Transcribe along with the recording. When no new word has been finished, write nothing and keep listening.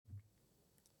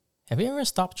Have you ever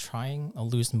stopped trying or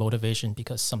lose motivation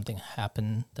because something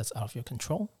happened that's out of your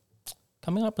control?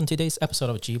 Coming up on today's episode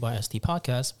of GYST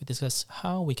Podcast, we discuss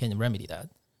how we can remedy that,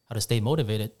 how to stay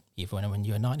motivated even when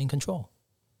you're not in control.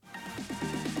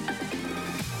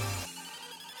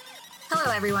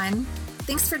 Hello, everyone.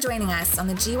 Thanks for joining us on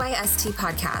the GYST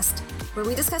Podcast, where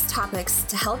we discuss topics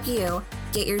to help you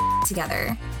get your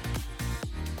together.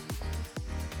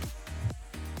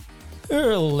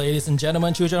 Ladies and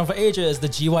gentlemen, children of ages, the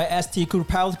GYST crew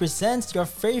proudly presents your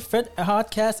favorite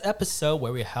podcast episode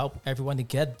where we help everyone to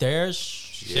get their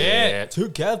shit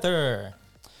together.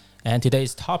 And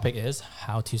today's topic is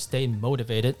how to stay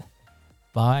motivated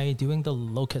by doing the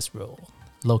Locus rule.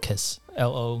 Locus,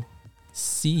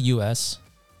 Locus,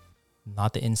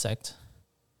 not the insect,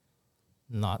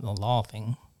 not the law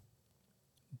thing,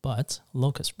 but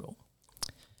Locus rule.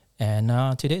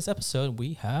 And today's episode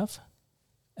we have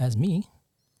as me,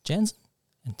 Jensen,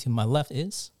 and to my left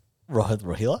is Rohit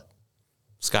Rohila,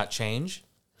 Scott Change,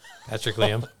 Patrick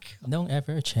Liam. Don't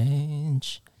ever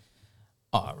change.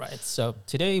 All right, so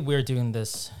today we're doing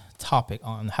this topic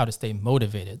on how to stay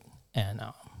motivated, and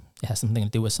it has something to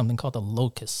do with something called the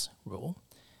Locus rule.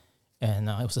 And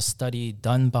it was a study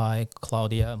done by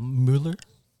Claudia Mueller,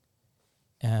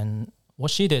 and what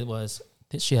she did was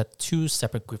that she had two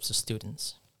separate groups of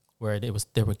students where they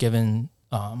were given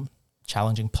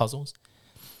challenging puzzles,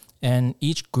 and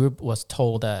each group was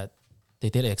told that they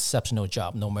did an exceptional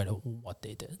job no matter what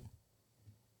they did,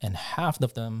 and half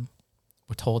of them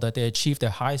were told that they achieved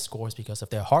their high scores because of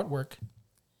their hard work,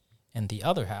 and the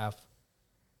other half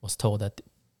was told that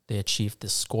they achieved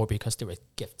this score because they were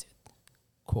gifted,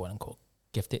 quote unquote,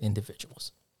 gifted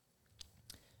individuals.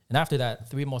 And after that,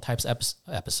 three more types of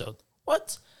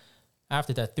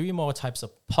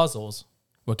puzzles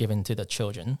were given to the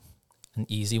children. And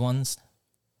easy ones,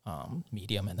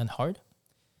 medium, and then hard.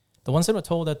 The ones that were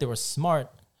told that they were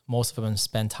smart, most of them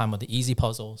spend time on the easy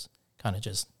puzzles, kind of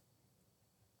just,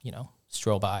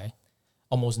 stroll by.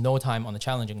 Almost no time on the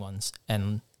challenging ones.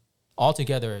 And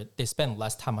altogether, they spend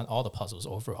less time on all the puzzles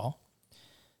overall.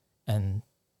 And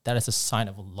that is a sign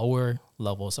of lower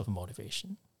levels of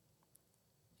motivation.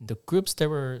 The groups that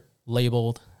were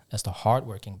labeled as the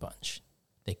hardworking bunch,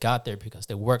 they got there because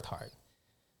they worked hard.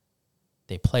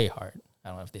 They play hard. I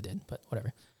don't know if they did, but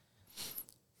whatever.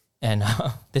 And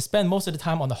they spend most of the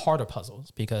time on the harder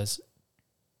puzzles because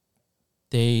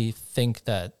they think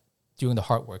that doing the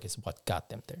hard work is what got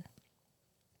them there.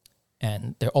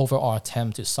 And their overall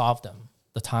attempt to solve them,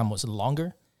 the time was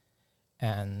longer,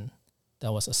 and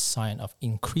that was a sign of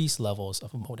increased levels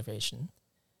of motivation.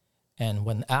 And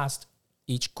when asked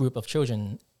each group of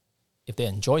children if they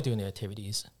enjoyed doing the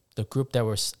activities, the group that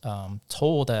was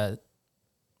told that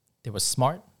they were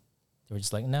smart, they were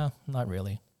just like, no, not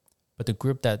really. But the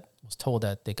group that was told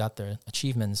that they got their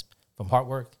achievements from hard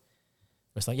work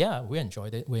was like, yeah, we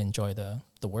enjoyed it. We enjoyed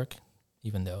the work,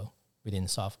 even though we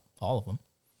didn't solve all of them.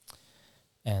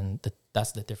 And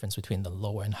that's the difference between the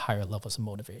lower and higher levels of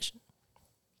motivation.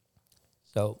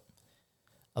 So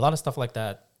a lot of stuff like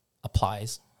that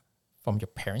applies from your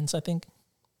parents, I think.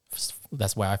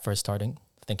 That's where I first started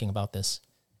thinking about this.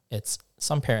 It's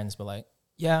some parents were like,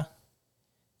 yeah,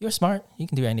 you're smart, you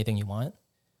can do anything you want.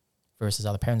 Versus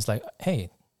other parents like, hey,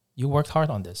 you worked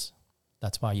hard on this.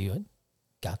 That's why you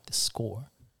got this score.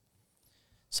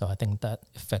 So I think that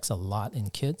affects a lot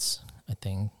in kids. I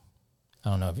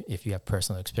don't know if you have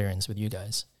personal experience with you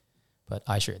guys, but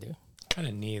I sure do. Kind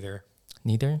of neither.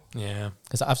 Neither? Yeah.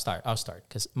 Because I'll start.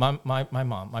 Because my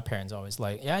mom, my parents always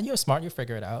like, yeah, you're smart, you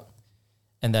figure it out.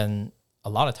 And then a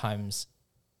lot of times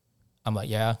I'm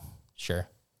like, yeah, sure.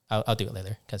 I'll do it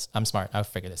later because I'm smart. I'll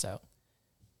figure this out.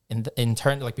 In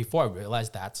turn, like before I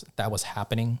realized that was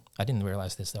happening, I didn't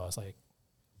realize this till I was like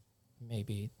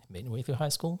maybe midway through high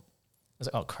school. I was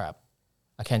like, oh crap,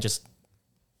 I can't just,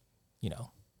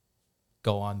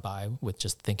 go on by with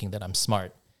just thinking that I'm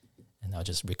smart and I'll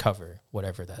just recover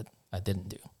whatever that I didn't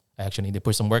do. I actually need to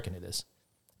put some work into this.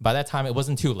 By that time, it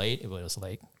wasn't too late. It was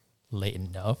like late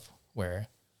enough where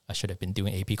I should have been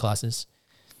doing AP classes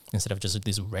instead of just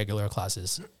these regular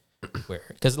classes.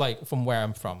 Because like from where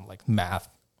I'm from, like math,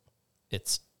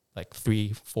 it's like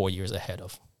 3-4 years ahead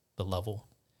of the level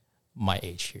my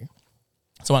age here.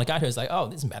 So when I got here, it's like, oh,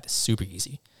 this math is super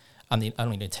easy. I don't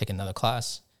need to take another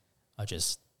class. I'll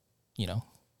just,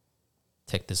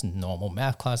 take this normal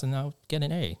math class and I'll get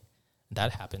an A. And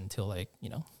that happened until like,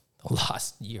 the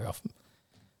last year of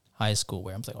high school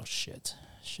where I'm like, oh shit,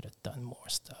 should have done more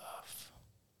stuff.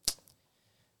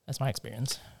 That's my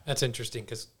experience. That's interesting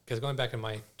because going back in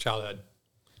my childhood,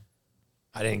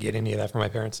 I didn't get any of that from my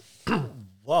parents.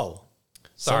 Whoa.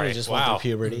 Sorry, Somebody just wow. went through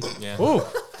puberty. Yeah. Ooh.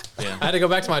 Yeah. I had to go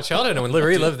back to my childhood and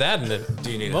relive that in the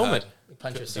Do you need moment. a hug?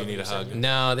 Punch Do yourself. you need a hug?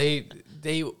 No,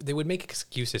 they would make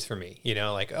excuses for me,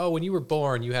 like, oh, when you were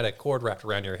born, you had a cord wrapped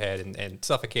around your head and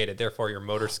suffocated. Therefore, your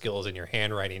motor skills and your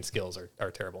handwriting skills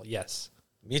are terrible. Yes.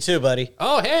 Me too, buddy.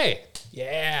 Oh, hey.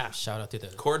 Yeah. Shout out to the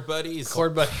Cord buddies.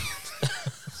 Cord buddy.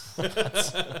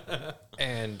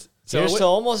 And so You're still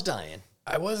almost dying.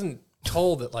 I wasn't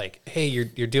told that, like, hey, you're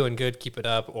doing good, keep it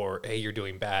up, or hey, you're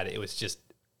doing bad. It was just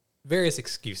various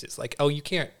excuses. Like, oh, you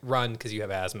can't run because you have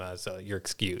asthma, so you're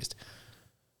excused.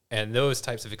 And those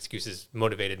types of excuses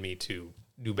motivated me to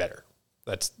do better.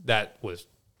 I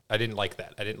didn't like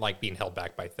that. I didn't like being held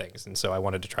back by things. And so I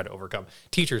wanted to try to overcome.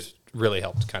 Teachers really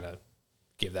helped kind of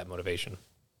give that motivation.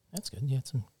 That's good. You had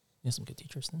some good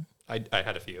teachers then. I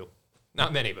had a few.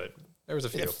 Not many, but there was a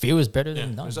few. A few is better Yeah,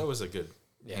 than none. there's always a good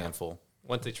handful.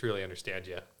 Once they truly understand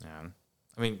you. Yeah.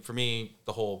 I mean, for me,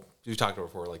 you talked about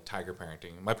before, like tiger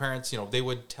parenting. My parents, they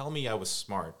would tell me I was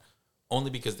smart only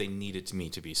because they needed me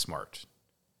to be smart.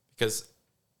 Because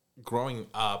growing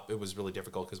up, it was really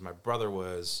difficult because my brother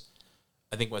was,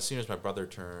 I think as soon as my brother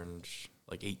turned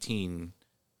like 18,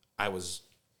 he was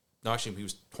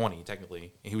 20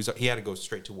 technically. He had to go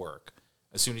straight to work.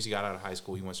 As soon as he got out of high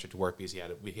school, he went straight to work because he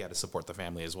had to support the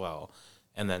family as well.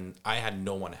 And then I had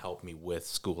no one to help me with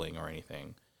schooling or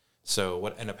anything. So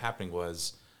what ended up happening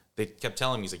was they kept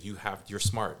telling me, he's like, you're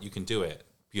smart, you can do it.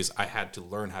 Because I had to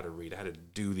learn how to read, I had to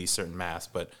do these certain maths.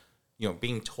 But,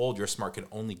 being told you're smart can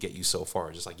only get you so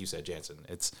far. Just like you said, Jansen,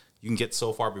 you can get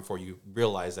so far before you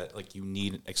realize that, like, you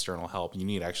need external help. You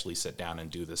need to actually sit down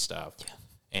and do this stuff.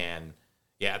 Yeah. And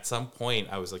yeah, at some point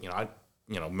I was like,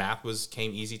 math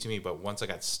came easy to me, but once I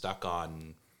got stuck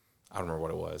on, I don't remember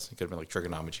what it was. It could have been like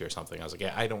trigonometry or something. I was like,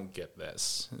 yeah, I don't get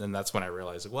this. And then that's when I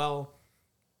realized, like, well,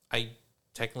 I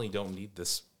technically don't need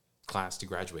this class to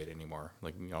graduate anymore.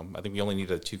 Like, I think we only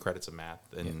needed 2 credits of math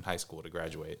in high school to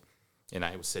graduate. And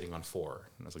I was sitting on 4.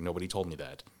 And I was like, nobody told me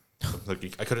that.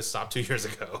 Like, I could have stopped 2 years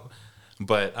ago.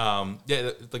 But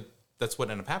that's what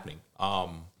ended up happening.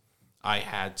 I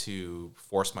had to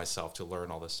force myself to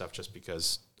learn all this stuff just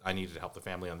because I needed to help the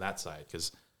family on that side,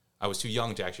 because I was too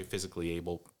young to actually physically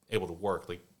able to work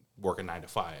a 9 to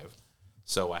 5.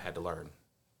 So I had to learn.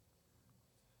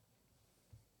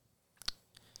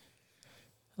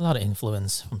 A lot of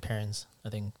influence from parents. I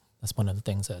think that's one of the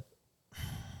things that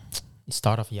you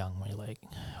start off young where you're like,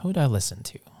 who do I listen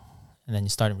to? And then you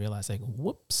start to realize, like,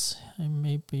 whoops,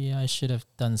 maybe I should have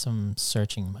done some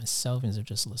searching myself instead of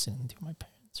just listening to my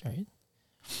parents, right?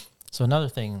 So another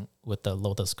thing with the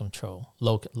Locus of control is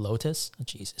going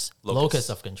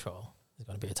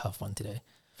to be a tough one today.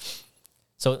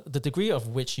 So the degree of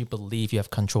which you believe you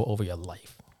have control over your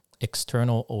life,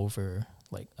 external over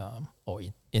or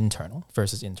internal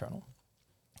versus internal.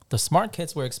 The smart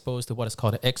kids were exposed to what is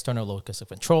called an external locus of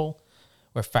control,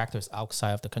 where factors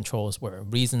outside of the controls were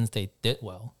reasons they did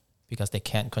well because they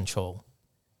can't control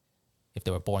if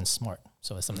they were born smart.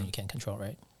 So it's something you can't control,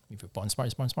 right? If you're born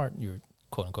smart, you're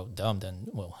quote unquote dumb, then,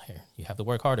 well, here, you have to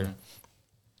work harder.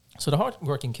 So the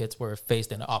hardworking kids were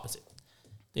faced in the opposite,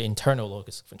 the internal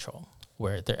locus of control,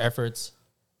 where their efforts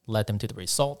led them to the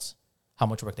results. How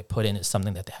much work they put in is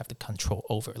something that they have to control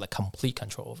over, like complete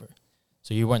control over.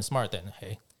 So you weren't smart then,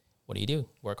 hey, what do?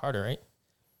 Work harder, right?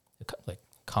 Like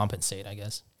compensate, I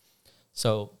guess.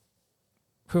 So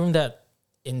proving that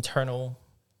internal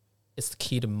is the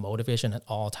key to motivation at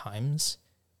all times,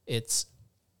 it's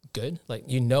good. Like,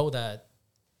 that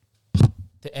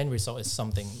the end result is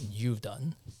something you've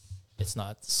done. It's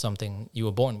not something you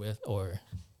were born with, or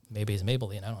maybe it's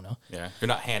Maybelline, I don't know. Yeah, you're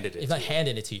not handed it. It's not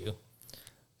handed it to you.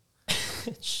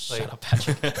 Shut up,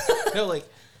 Patrick.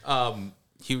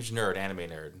 Huge nerd, anime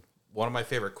nerd. One of my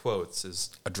favorite quotes is,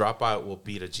 "A dropout will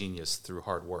beat a genius through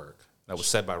hard work." That was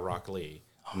said by Rock Lee,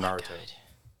 Naruto.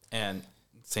 And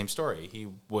same story. He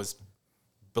was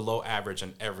below average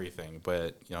in everything,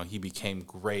 but he became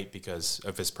great because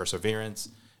of his perseverance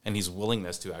and his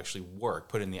willingness to actually work,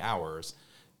 put in the hours.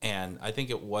 And I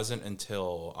think it wasn't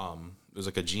until it was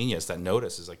like a genius that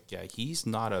noticed, is like, yeah, he's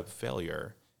not a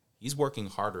failure. He's working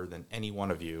harder than any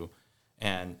one of you.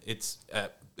 And it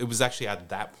was actually at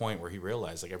that point where he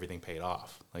realized, like, everything paid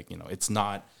off. Like, it's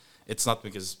not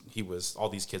because all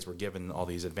these kids were given all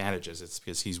these advantages. It's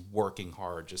because he's working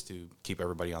hard just to keep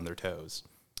everybody on their toes.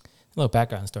 A little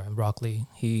background story of Rock Lee.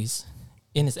 He's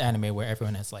in this anime where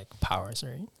everyone has like powers,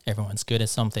 right? Everyone's good at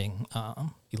something,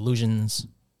 illusions,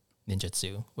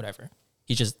 ninjutsu, whatever.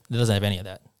 He just doesn't have any of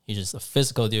that. He's just a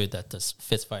physical dude that does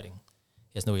fist fighting.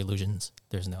 He has no illusions.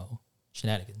 There's no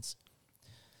shenanigans.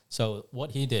 So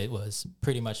what he did was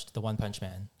pretty much the One Punch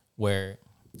Man, where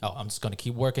oh, I'm just going to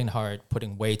keep working hard,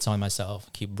 putting weights on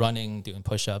myself, keep running, doing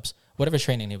push-ups, whatever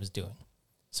training he was doing.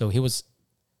 So he was,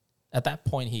 at that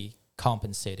point, he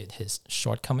compensated his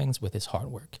shortcomings with his hard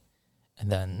work. And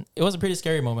then it was a pretty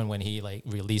scary moment when he like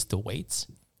released the weights.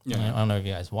 Yeah. I don't know if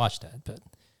you guys watched that, but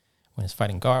when he's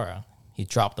fighting Gara, he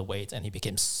dropped the weights and he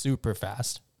became super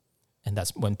fast. And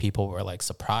that's when people were like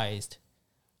surprised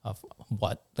of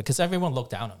what, because everyone looked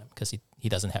down on him because he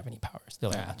doesn't have any powers. They're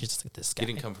like, "Ah, just like this guy." He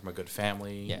didn't come from a good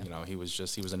family. Yeah. You know, he was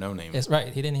a no-name. That's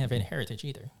right. He didn't have any heritage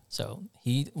either. So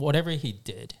whatever he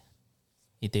did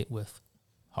with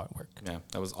hard work. Yeah,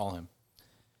 that was all him.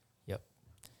 Yep.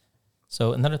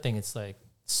 So another thing, it's like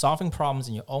solving problems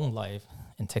in your own life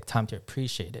and take time to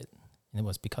appreciate it. And it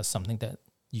was because something that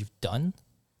you've done,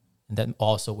 and that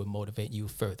also would motivate you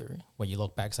further. When you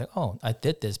look back, it's like, oh, I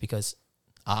did this because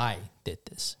I did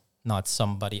this, not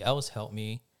somebody else helped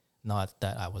me, not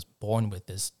that I was born with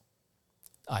this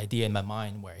idea in my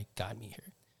mind where it got me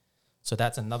here. So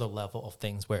that's another level of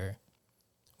things where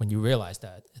when you realize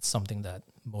that it's something that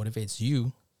motivates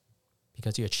you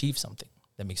because you achieved something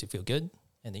that makes you feel good,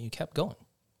 and then you kept going.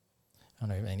 I don't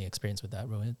know if you have any experience with that,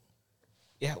 Rohit.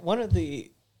 Yeah, one of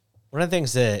the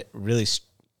things that really,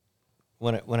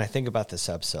 when I think about this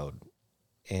episode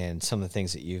and some of the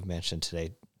things that you've mentioned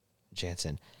today,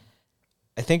 Jansen,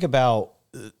 I think about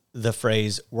the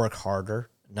phrase "work harder,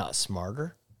 not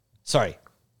smarter." Sorry,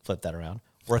 flip that around.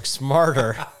 Work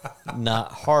smarter,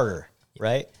 not harder.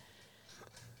 Right?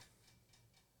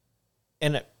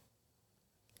 And that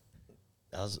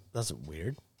was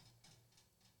weird.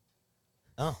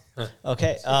 Oh,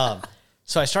 okay.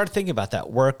 So I started thinking about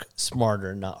that: work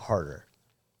smarter, not harder.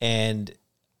 And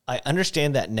I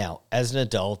understand that now. As an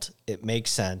adult, it makes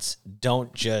sense.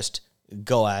 Don't just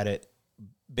go at it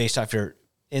based off your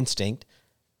instinct.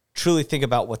 Truly think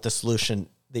about what the solution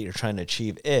that you're trying to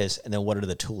achieve is, and then what are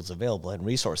the tools available and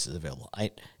resources available.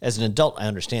 As an adult, I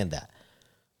understand that.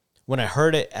 When I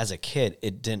heard it as a kid,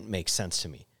 it didn't make sense to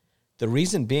me. The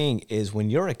reason being is when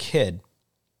you're a kid,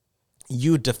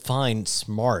 you define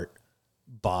smart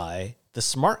by the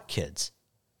smart kids,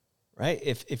 right?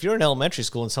 If you're in elementary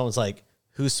school and someone's like,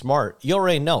 "Who's smart?" you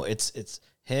already know it's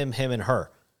him, and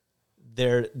her.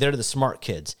 They're the smart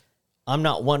kids. I'm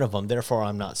not one of them, therefore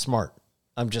I'm not smart.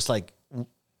 I'm just like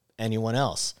anyone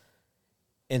else.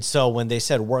 And so when they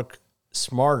said work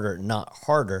smarter, not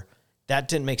harder, that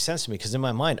didn't make sense to me because in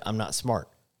my mind, I'm not smart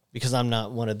because I'm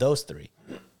not one of those three.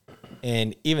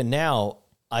 And even now,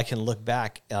 I can look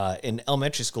back. In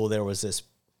elementary school, there was this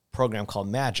program called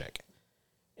Magic.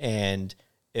 And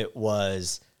it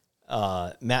was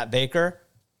Matt Baker,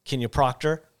 Kenya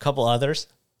Proctor, a couple others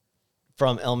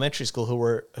from elementary school who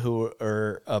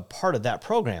were a part of that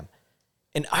program.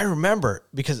 And I remember,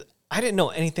 because I didn't know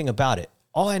anything about it,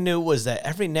 all I knew was that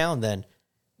every now and then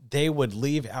they would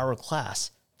leave our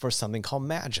class for something called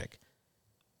Magic.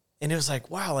 And it was like,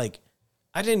 wow, like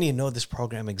I didn't even know this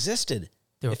program existed.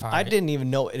 If I didn't even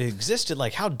know it existed,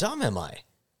 like how dumb am I?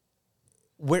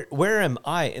 Where am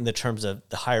I in the terms of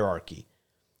the hierarchy?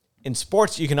 In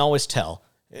sports, you can always tell.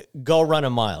 Go run a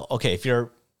mile. Okay, if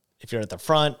you're at the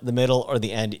front, the middle, or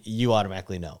the end, you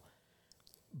automatically know.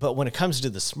 But when it comes to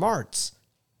the smarts,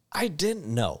 I didn't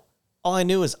know. All I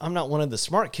knew is I'm not one of the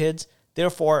smart kids.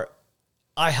 Therefore,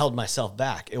 I held myself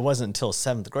back. It wasn't until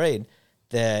 7th grade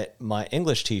that my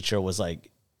English teacher was like,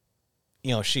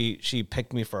 you know, she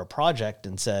picked me for a project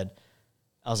and said,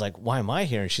 I was like, why am I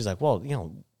here? And she's like, well, you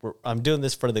know, I'm doing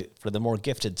this for the more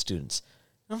gifted students.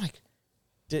 And I'm like,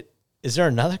 is there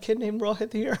another kid named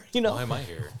Rohit here? You know, Why am I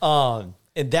here?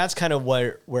 And that's kind of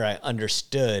where I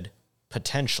understood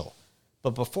potential.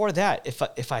 But before that,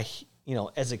 if I you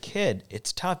know, as a kid,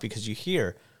 it's tough because you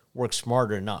hear work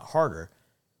smarter, not harder.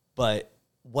 But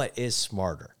what is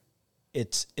smarter?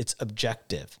 It's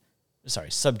subjective.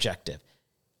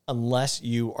 Unless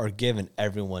you are given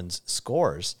everyone's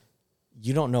scores,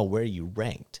 you don't know where you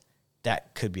ranked.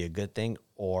 That could be a good thing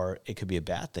or it could be a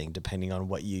bad thing depending on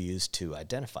what you use to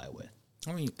identify with.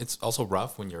 I mean, it's also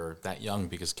rough when you're that young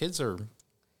because kids are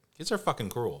fucking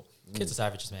cruel. Kids are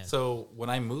savages, man. So when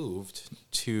I moved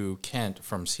to Kent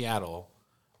from Seattle,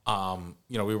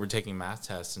 you know, we were taking math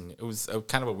tests and it was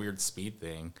kind of a weird speed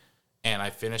thing. And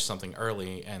I finished something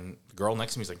early and the girl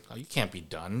next to me is like, oh, you can't be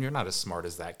done. You're not as smart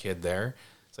as that kid there.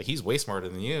 It's like, he's way smarter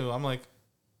than you. I'm like,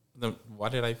 then why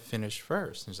did I finish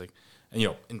first? And he's like, and you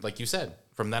know, and like you said,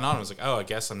 from then on, I was like, oh, I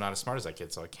guess I'm not as smart as that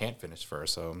kid, so I can't finish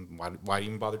first. So why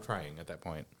even bother trying at that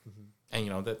point? Mm-hmm. And you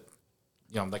know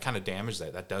that kind of damage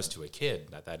that does to a kid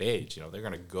at that age. You know, they're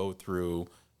gonna go through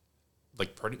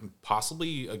like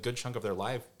possibly a good chunk of their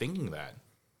life thinking that.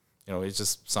 You know, it's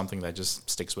just something that just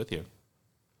sticks with you.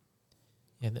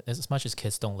 as much as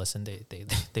kids don't listen,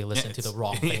 they listen to the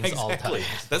wrong things all the time.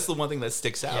 That's the one thing that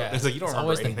sticks out. Yeah, It's like you don't it's remember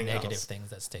always the anything negative else. things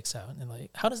that sticks out. And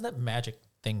like, how does that magic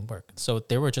thing work? So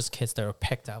there were just kids that were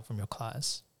picked out from your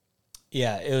class,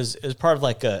 Yeah, it was part of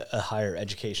like a higher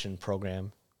education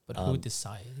program. but who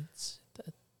decides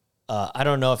that? I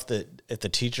don't know if the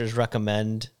teachers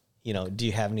recommend, do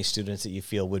you have any students that you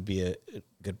feel would be a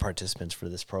good participants for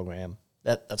this program?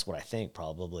 That's what I think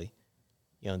probably.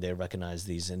 They recognize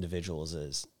these individuals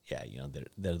as,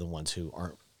 they're the ones who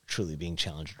aren't truly being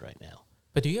challenged right now.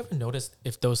 But do you ever notice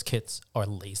if those kids are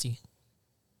lazy?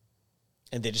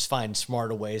 And they just find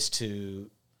smarter ways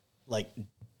to, like,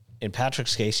 in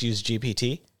Patrick's case, use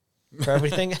GPT for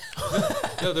everything.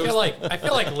 No, I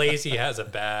feel like lazy has a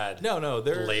bad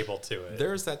there label to it.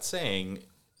 There's that saying,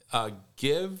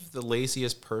 give the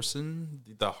laziest person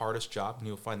the hardest job, and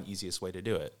you'll find the easiest way to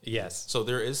do it. Yes. So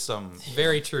there is some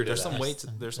Very true to there's that. some weight.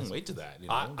 There's some weight to that.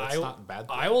 That's not a bad.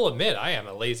 I will admit I am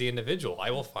a lazy individual. I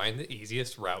will find the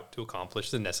easiest route to accomplish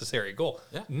the necessary goal.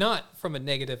 Yeah. Not from a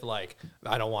negative like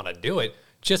I don't want to do it,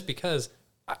 just because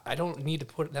I don't need to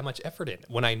put that much effort in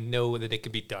when I know that it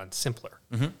could be done simpler.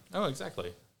 Mm-hmm. Oh,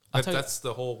 exactly. That's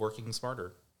the whole working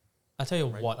smarter. I'll tell you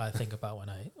what I think about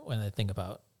when I think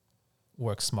about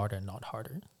work smarter, not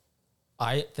harder.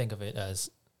 I think of it as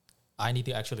I need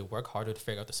to actually work harder to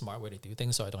figure out the smart way to do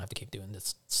things so I don't have to keep doing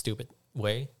this stupid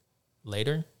way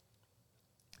later.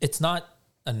 It's not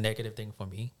a negative thing for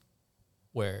me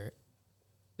where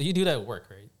you do that at work,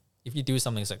 right? If you do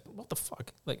something, it's like, what the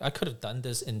fuck? Like, I could have done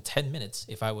this in 10 minutes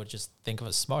if I would just think of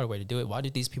a smarter way to do it. Why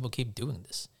do these people keep doing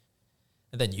this?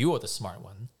 And then you are the smart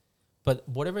one. But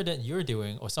whatever that you're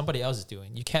doing or somebody else is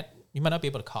doing, you might not be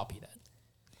able to copy that.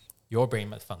 Your brain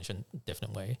might function a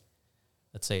different way.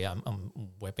 Let's say I'm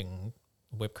whipping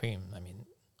whipped cream. I mean,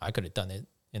 I could have done it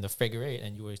in the figure eight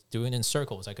and you were doing it in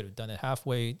circles. I could have done it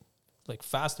halfway, like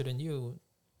faster than you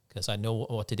because I know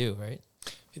what to do, right?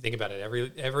 If you think about it,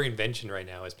 every invention right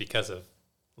now is because of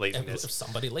laziness. If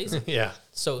somebody lazy. Yeah.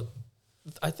 So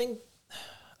I think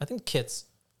kids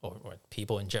or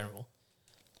people in general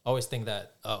always think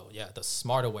that, oh yeah, the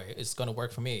smarter way is going to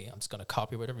work for me. I'm just going to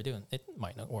copy whatever you're doing. It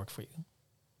might not work for you.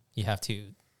 You have to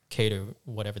cater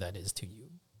whatever that is to you.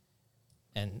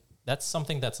 And that's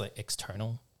something that's like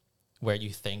external where you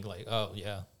think like, oh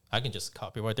yeah, I can just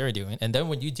copy what they're doing. And then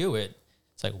when you do it,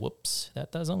 it's like, whoops,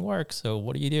 that doesn't work. So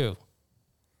what do?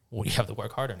 Well, you have to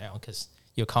work harder now because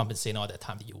you're compensating all that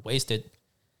time that you wasted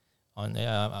on,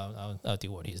 I'll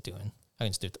do what he's doing. I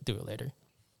can just do it later.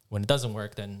 When it doesn't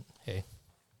work, then hey,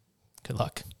 good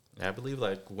luck. Yeah, I believe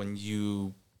like when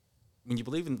you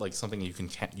believe in like something you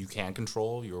can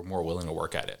control, you're more willing to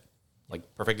work at it.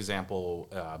 Like perfect example,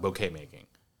 bouquet making.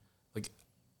 Like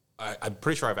I'm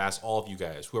pretty sure I've asked all of you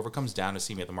guys, whoever comes down to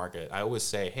see me at the market, I always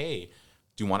say, hey,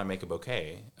 do you want to make a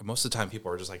bouquet? And most of the time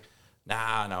people are just like,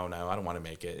 nah, no, I don't want to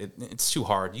make it. It's too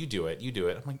hard. You do it.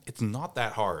 I'm like, it's not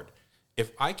that hard.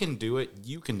 If I can do it,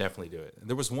 you can definitely do it.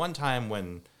 There was one time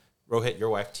when Rohit, your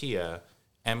wife Tia,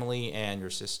 Emily and your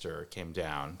sister came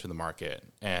down to the market,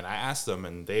 and I asked them,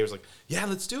 and they was like, yeah,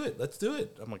 let's do it.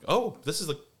 I'm like, oh, this is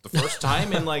like the first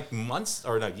time in like months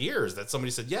or not years that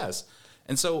somebody said yes.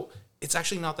 And so it's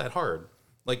actually not that hard.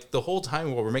 Like the whole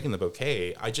time while we're making the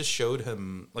bouquet, I just showed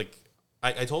him, like,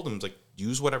 I told him, like,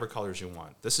 use whatever colors you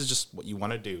want. This is just what you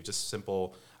want to do, just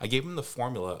simple. I gave him the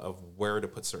formula of where to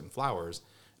put certain flowers.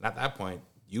 And at that point,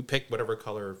 you pick whatever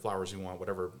color flowers you want,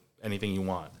 anything you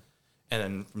want. And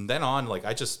then from then on, like,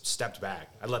 I just stepped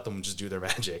back. I let them just do their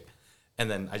magic. And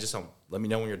then I just let me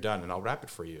know when you're done, and I'll wrap it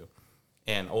for you.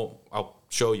 And I'll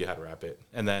show you how to wrap it.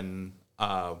 And then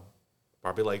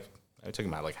probably, like, it took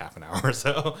them about, like, half an hour or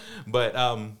so. But,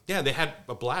 yeah, they had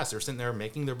a blast. They were sitting there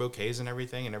making their bouquets and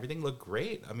everything looked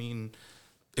great. I mean,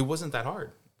 it wasn't that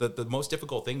hard. The most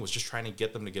difficult thing was just trying to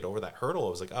get them to get over that hurdle.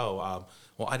 It was like, well,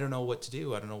 I don't know what to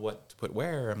do. I don't know what to put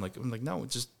where. I'm like, no,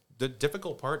 it's just the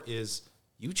difficult part is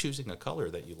you choosing a color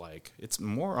that you like. It's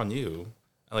more on you.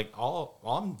 Like all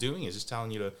I'm doing is just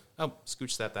telling you to,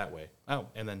 scooch that way. Oh,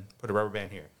 and then put a rubber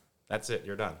band here. That's it.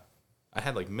 You're done. I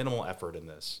had like minimal effort in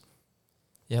this.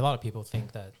 Yeah, a lot of people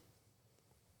think that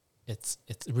it's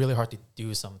really hard to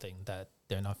do something that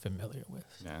they're not familiar with.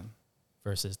 Yeah.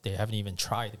 Versus they haven't even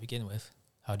tried to begin with.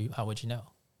 How would you know?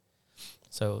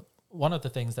 So one of the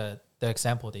things that the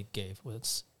example they gave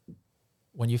was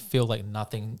when you feel like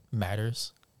nothing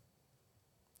matters,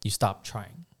 you stop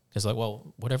trying. Because like,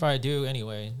 well, whatever I do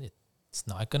anyway, it's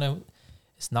not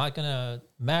gonna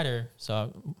matter. So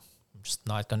I'm just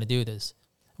not gonna do this.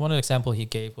 One example he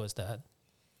gave was that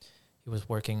he was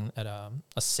working at a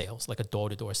sales, like a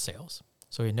door-to-door sales.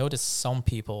 So he noticed some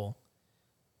people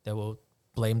that will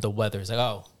blame the weather. It's like,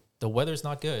 oh, the weather's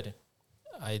not good.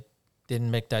 I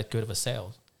didn't make that good of a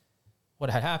sale. What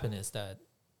had happened is that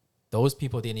those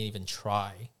people didn't even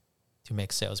try to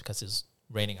make sales because it's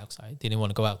raining outside. They didn't want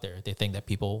to go out there. They think that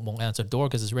people won't answer the door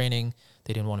because it's raining.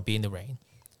 They didn't want to be in the rain.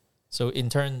 So in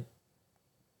turn,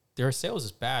 their sales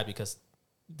is bad because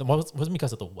it wasn't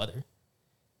because of the weather.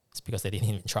 It's because they didn't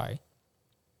even try.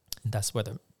 And that's where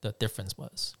the difference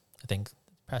was. I think,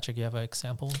 Patrick, you have an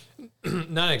example?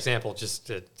 Not an example, just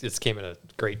it came at a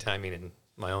great timing in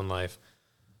my own life.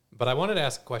 But I wanted to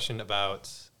ask a question about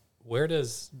where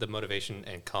does the motivation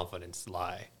and confidence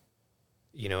lie?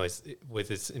 You know,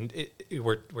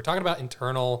 we're talking about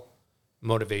internal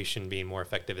motivation being more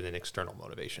effective than external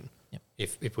motivation. Yep.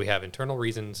 If we have internal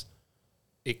reasons,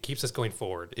 it keeps us going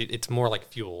forward. It's more like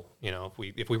fuel. You know,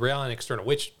 if we rely on external,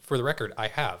 which for the record I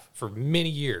have for many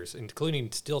years,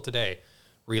 including still today,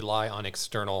 rely on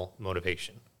external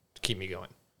motivation to keep me going.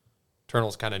 Internal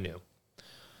is kind of new,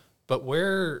 but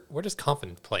where does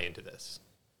confidence play into this?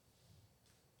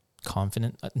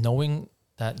 Confident, knowing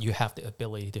that you have the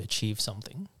ability to achieve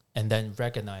something, and then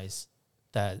recognize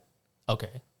that,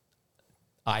 okay,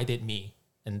 I did me,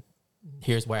 and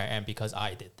here's where I am because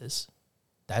I did this.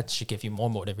 That should give you more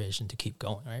motivation to keep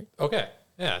going, right? Okay,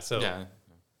 yeah. So Yeah.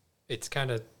 it's kind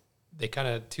of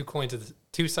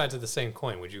two sides of the same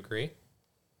coin. Would you agree?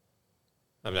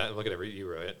 I'm not looking at you,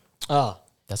 Rohit. Oh,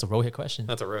 That's a Rohit question.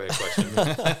 That's a Rohit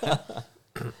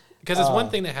question. Because it's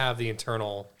one thing to have the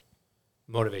internal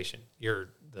motivation. You're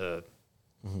the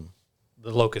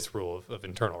locus rule of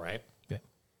internal, right? Yeah.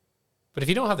 But if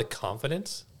you don't have the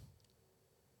confidence,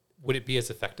 would it be as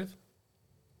effective?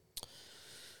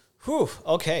 whew.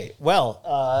 Okay. Well,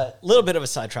 a little bit of a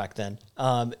sidetrack then.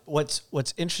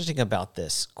 What's interesting about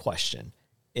this question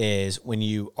is when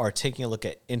you are taking a look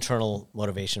at internal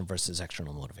motivation versus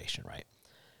external motivation, right?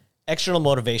 External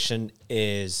motivation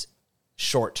is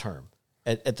short term.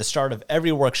 At the start of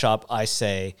every workshop, I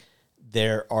say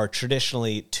there are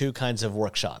traditionally two kinds of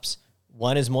workshops.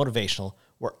 One is motivational,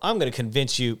 where I'm going to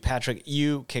convince you, Patrick,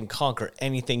 you can conquer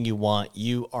anything you want.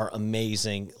 You are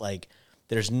amazing. Like,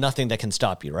 there's nothing that can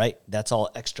stop you, right? That's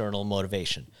all external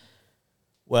motivation.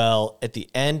 Well, at the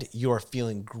end, you are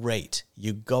feeling great.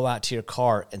 You go out to your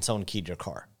car and someone keyed your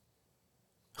car.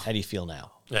 How do you feel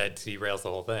now? It derails the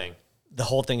whole thing. The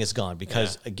whole thing is gone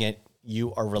because, again,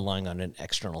 you are relying on an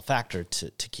external factor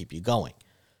to keep you going.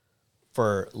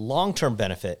 For long-term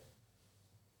benefit,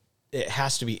 it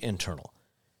has to be internal.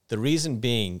 The reason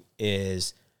being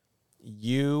is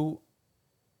you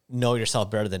know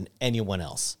yourself better than anyone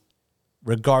else.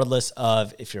 Regardless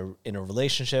of if you're in a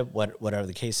relationship, whatever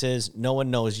the case is, no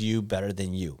one knows you better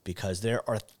than you because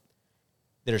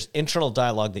there's internal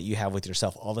dialogue that you have with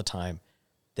yourself all the time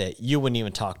that you wouldn't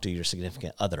even talk to your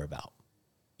significant other about.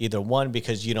 Either one,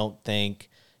 because you don't think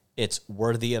it's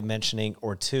worthy of mentioning,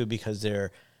 or two, because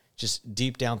they're just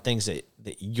deep down things that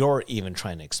you're even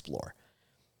trying to explore.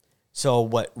 So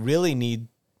what you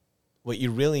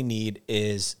really need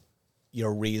is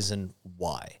your reason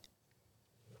why.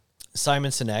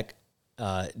 Simon Sinek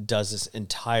does this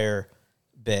entire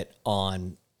bit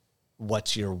on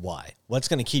what's your why. What's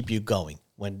going to keep you going?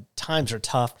 When times are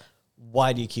tough,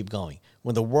 why do you keep going?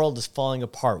 When the world is falling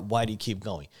apart, why do you keep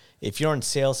going? If you're in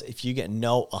sales, if you get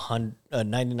no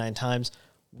 99 times,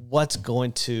 what's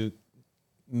going to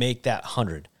make that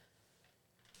 100?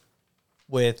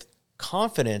 With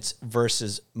confidence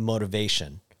versus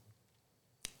motivation,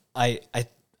 I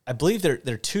believe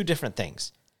they're two different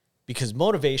things. Because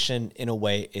motivation, in a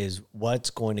way, is what's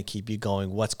going to keep you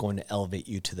going, what's going to elevate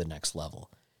you to the next level.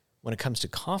 When it comes to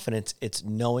confidence, it's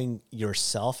knowing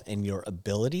yourself and your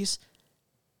abilities,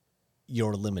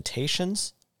 your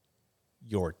limitations,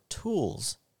 your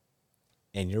tools,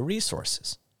 and your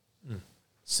resources.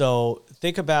 So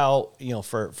think about,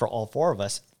 for all four of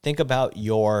us, think about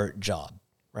your job,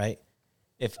 right?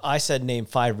 If I said name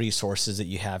 5 resources that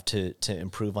you have to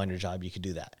improve on your job, you could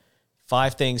do that.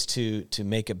 5 things to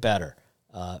make it better.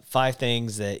 5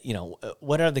 things that,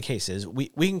 whatever the case is, we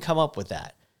can come up with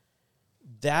that.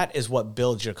 That is what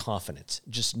builds your confidence.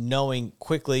 Just knowing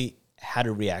quickly how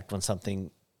to react when something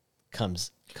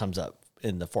comes up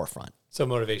in the forefront. So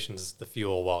motivation is the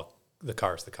fuel while the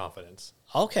car is the confidence.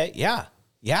 Okay, yeah.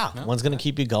 No, one's going to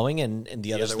keep you going and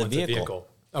the other's the vehicle.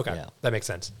 Okay, Yeah. that makes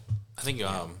sense. I think,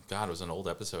 God, it was an old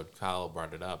episode. Kyle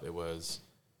brought it up. It was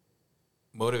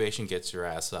motivation gets your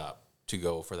ass up to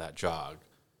go for that jog,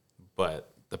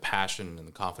 but the passion and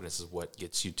the confidence is what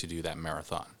gets you to do that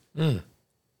marathon.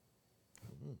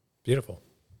 Beautiful.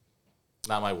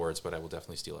 Not my words, but I will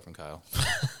definitely steal it from Kyle.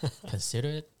 Consider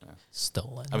it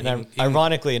stolen. I mean, And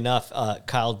ironically enough,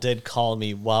 Kyle did call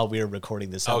me while we were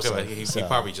recording this okay, episode. but he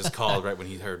probably just called right when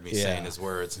he heard me saying his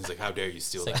words. He's like, "How dare you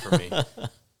steal that from me?"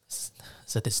 It's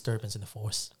a disturbance in the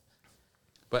force.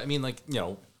 But I mean, like,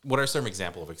 what are some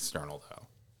example of external though?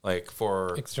 Like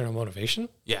for External motivation?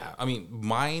 yeah, I mean,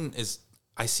 mine is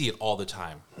I see it all the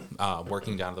time.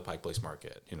 Working down at the Pike Place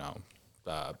Market,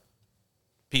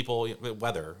 people,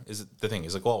 weather is the thing.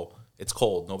 Is like, oh, it's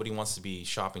cold. Nobody wants to be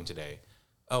shopping today.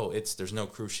 Oh, there's no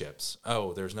cruise ships.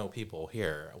 Oh, there's no people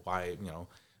here. Why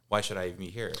should I even be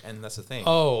here? And that's the thing.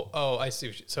 Oh, I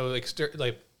see. So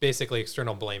basically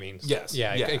external blaming. Yes.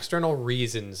 Yeah, Yeah. external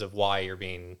reasons of why you're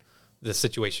being the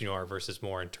situation you are versus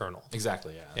more internal.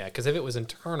 Exactly. Yeah. Yeah, because if it was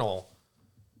internal,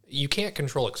 you can't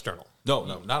control external. No,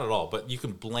 not at all. But you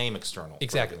can blame external. for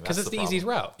Exactly, everything. because That's it's the easiest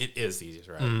problem. route. It is the easiest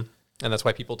route. And that's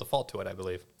why people default to it, I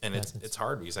believe. And it's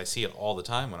hard because I see it all the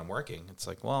time when I'm working. It's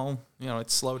like, well,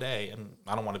 it's a slow day and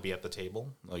I don't want to be at the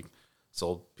table. Like,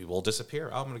 so people will disappear.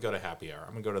 Oh, I'm going to go to happy hour.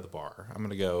 I'm going to go to the bar. I'm going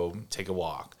to go take a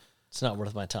walk. It's not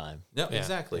worth my time. No,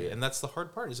 exactly. And that's the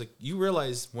hard part. Is like you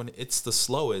realize when it's the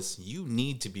slowest, you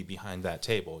need to be behind that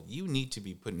table. You need to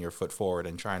be putting your foot forward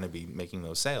and trying to be making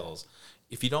those sales.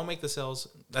 If you don't make the sales,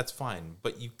 that's fine.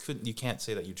 But you can't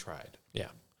say that you tried. Yeah.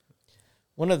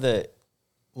 One of the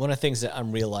things that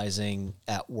I'm realizing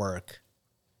at work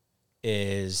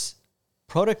is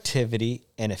productivity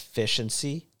and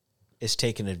efficiency is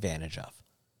taken advantage of.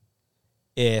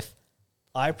 If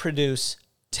I produce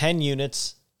 10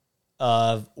 units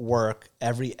of work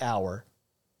every hour,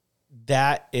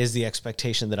 that is the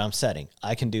expectation that I'm setting.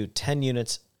 I can do 10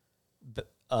 units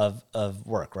of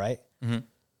work, right? Mm-hmm.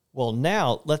 Well,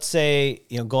 now let's say,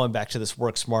 going back to this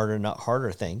work smarter, not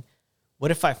harder thing,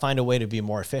 what if I find a way to be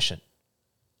more efficient?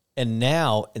 And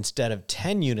now, instead of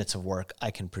 10 units of work, I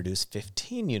can produce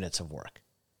 15 units of work.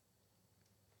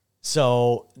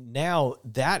 So now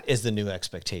that is the new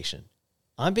expectation.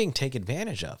 I'm being taken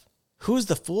advantage of. Who's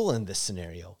the fool in this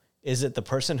scenario? Is it the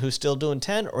person who's still doing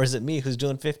 10, or is it me who's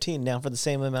doing 15 now for the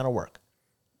same amount of work?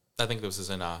 I think this was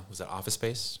in was that Office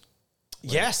Space?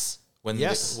 Yes. When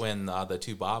the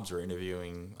two Bobs were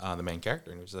interviewing the main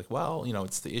character, and he was like, well,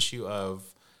 it's the issue of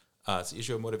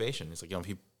motivation. It's like,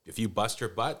 if you bust your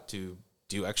butt to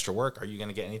do extra work, are you going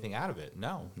to get anything out of it?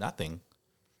 No, nothing.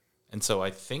 And so I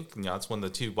think that's when the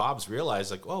two Bobs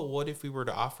realized, like, oh, what if we were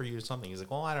to offer you something? He's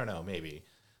like, well, I don't know, maybe.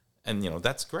 And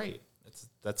that's great.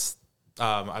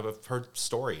 I've heard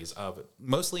stories of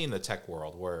mostly in the tech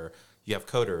world where you have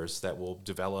coders that will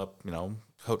develop,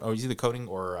 either coding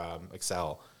or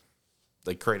Excel,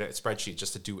 like create a spreadsheet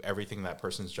just to do everything that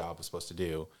person's job was supposed to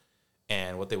do.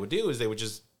 And what they would do is they would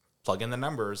just plug in the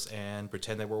numbers and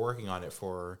pretend they were working on it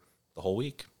for the whole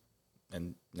week,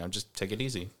 and just take it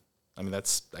easy. I mean,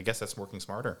 I guess that's working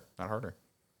smarter, not harder.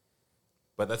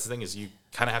 But that's the thing is you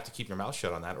kind of have to keep your mouth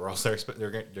shut on that, or else they're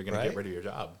going to get rid of your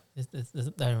job.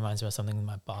 That reminds me of something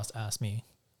my boss asked me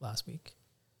last week.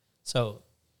 So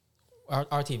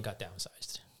our team got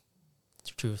downsized. It's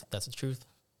the truth. That's the truth.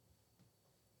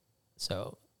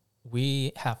 So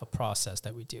we have a process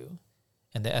that we do,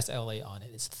 and the SLA on it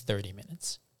is 30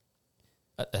 minutes.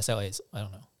 SLA is, I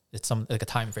don't know. It's like a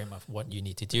time frame of what you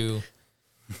need to do.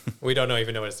 We don't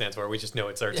even know what it stands for. We just know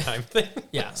it's our time thing.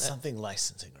 Yeah. Something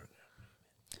licensing.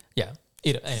 Yeah.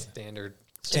 Anyway.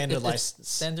 Standard license.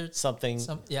 Standard. Something.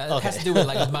 It has to do with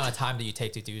like the amount of time that you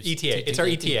take to do. ETA. It's our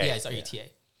ETA. Yeah, it's our ETA.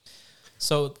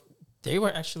 So they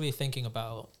were actually thinking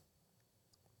about,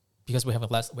 because we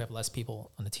have less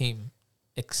people on the team,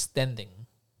 extending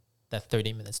that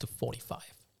 30 minutes to 45.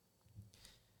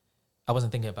 I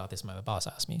wasn't thinking about this. My boss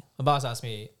asked me. My boss asked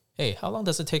me, hey, how long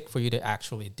does it take for you to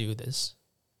actually do this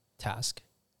task?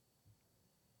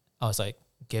 I was like,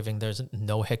 given there's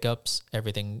no hiccups,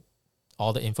 everything,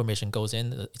 all the information goes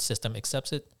in, the system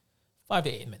accepts it, 5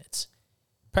 to 8 minutes.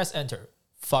 Press enter.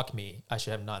 Fuck me. I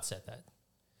should have not said that.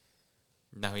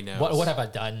 Now he knows. What have I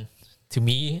done to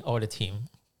me or the team?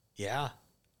 Yeah.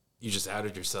 You just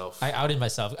outed yourself. I outed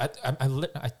myself.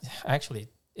 I actually,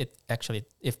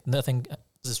 if nothing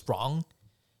is wrong,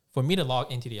 for me to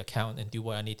log into the account and do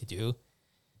what I need to do,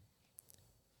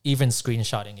 even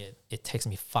screenshotting it takes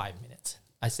me 5 minutes.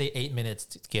 I say 8 minutes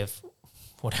to give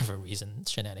whatever reason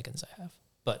shenanigans I have,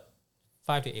 but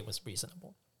 5 to 8 was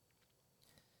reasonable.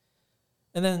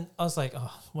 And then I was like,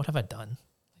 oh, what have I done?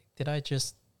 Did I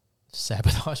just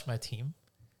sabotage my team?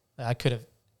 I could have,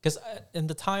 because in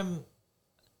the time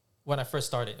when I first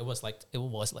started, it was like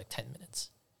 10 minutes.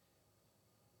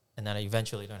 And then I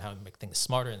eventually learned how to make things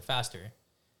smarter and faster.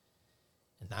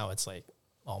 And now it's like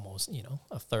almost,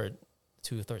 a third,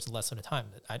 2/3 less of the time.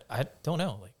 I don't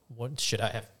know. Like, what should I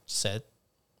have said?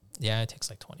 Yeah, it takes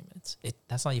like 20 minutes.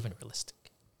 That's not even realistic.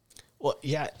 Well,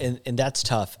 yeah, and that's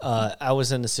tough. I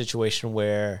was in a situation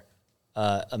where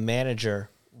a manager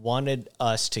wanted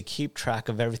us to keep track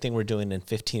of everything we're doing in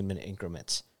 15-minute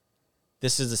increments.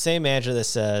 This is the same manager that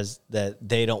says that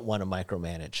they don't want to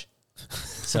micromanage.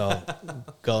 So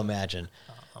go imagine.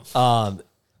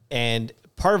 And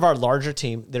part of our larger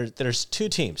team, there's two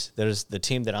teams. There's the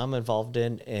team that I'm involved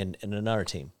in and another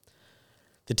team.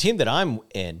 The team that I'm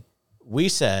in, we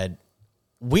said,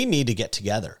 we need to get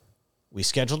together. We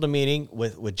scheduled a meeting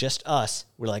with just us.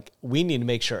 We're like, we need to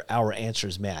make sure our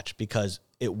answers match because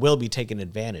it will be taken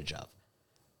advantage of.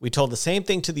 We told the same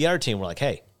thing to the other team. We're like,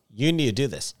 hey, you need to do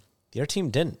this. The other team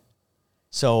didn't.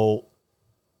 So,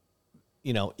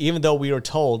 even though we were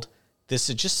told this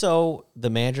is just so the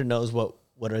manager knows what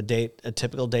a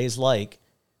typical day is like,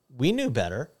 we knew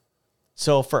better.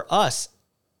 So for us,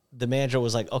 the manager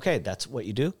was like, okay, that's what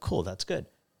you do. Cool. That's good.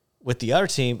 With the other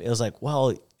team, it was like,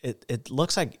 well, it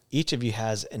looks like each of you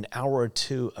has an hour or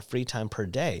two of free time per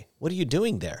day. What are you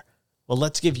doing there? Well,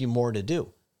 let's give you more to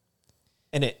do.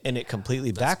 And it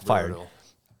completely backfired.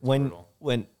 Brutal.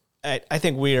 When I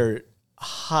think we are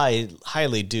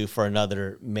highly due for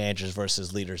another managers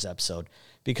versus leaders episode,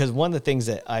 because one of the things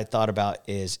that I thought about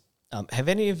is, have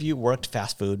any of you worked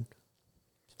fast food?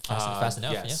 Fast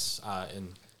enough, yes, in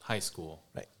high school.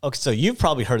 Right. Okay, so you've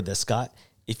probably heard of this, Scott.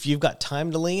 If you've got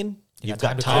time to lean, you've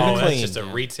got time Oh, to that's clean. just a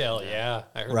retail. Yeah,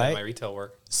 I heard that in my retail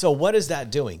work. So what is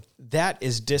that doing? That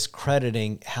is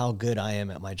discrediting how good I am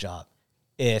at my job.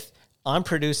 If I'm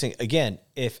producing, again,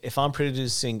 if I'm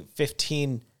producing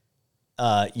 15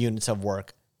 units of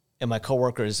work and my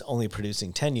coworker is only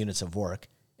producing 10 units of work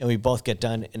and we both get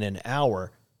done in an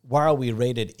hour, why are we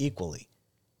rated equally?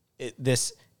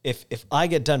 If I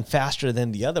get done faster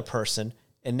than the other person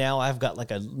and now I've got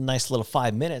like a nice little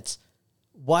 5 minutes,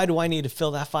 why do I need to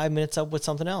fill that 5 minutes up with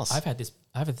something else? I've had this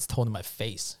told in my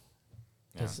face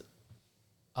because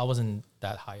I wasn't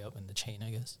that high up in the chain,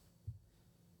 I guess.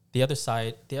 The other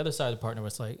side of the partner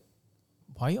was like,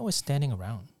 why are you always standing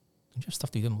around? Don't you have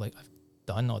stuff to do? I'm like, I've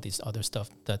done all these other stuff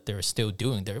that they're still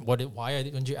doing. Why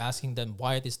aren't you asking them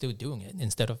why are they still doing it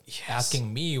instead of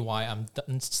asking me why I'm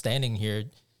standing here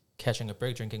catching a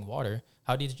break, drinking water?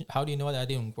 How do you know that I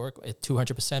didn't work at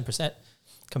 200%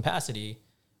 capacity?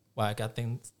 Why I got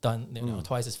things done,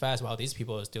 twice as fast while these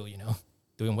people are still,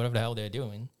 doing whatever the hell they're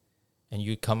doing. And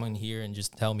you come in here and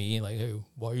just tell me like, hey,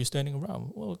 why are you standing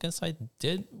around? Well, I guess I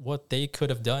did what they could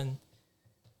have done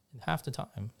in half the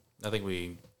time. I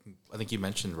think you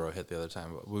mentioned, Rohit, the other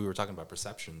time, we were talking about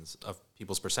perceptions of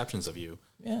people's perceptions of you.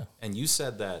 Yeah. And you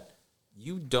said that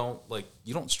you don't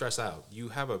stress out. You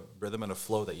have a rhythm and a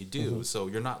flow that you do. Mm-hmm. So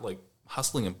you're not like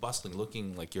hustling and bustling,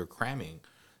 looking like you're cramming,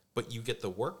 but you get the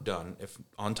work done if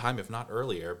on time, if not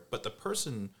earlier. But the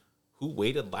person who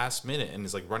waited last minute and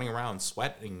is like running around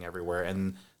sweating everywhere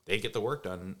and they get the work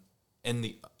done in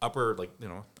the upper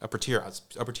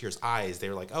tier's eyes,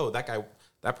 they're like, oh,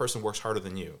 that person works harder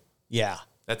than you. Yeah.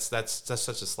 That's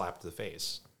such a slap to the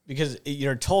face. Because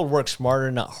you're told work smarter,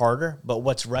 not harder, but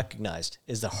what's recognized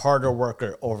is the harder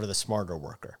worker over the smarter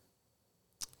worker.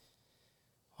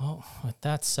 Well, with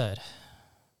that said, to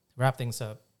wrap things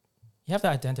up, you have to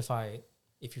identify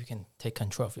if you can take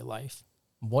control of your life,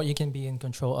 what you can be in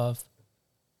control of,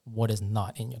 what is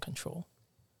not in your control.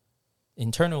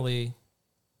 Internally,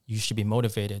 you should be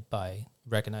motivated by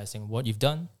recognizing what you've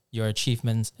done, your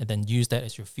achievements, and then use that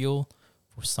as your fuel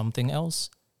for something else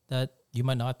that you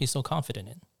might not be so confident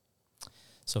in.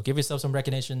 So give yourself some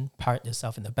recognition, pat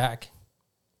yourself in the back,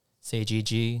 say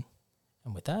GG,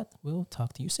 and with that, we'll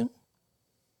talk to you soon.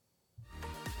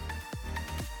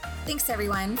 Thanks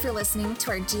everyone for listening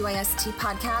to our GYST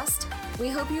podcast. We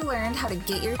hope you learned how to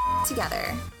get your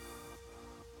together.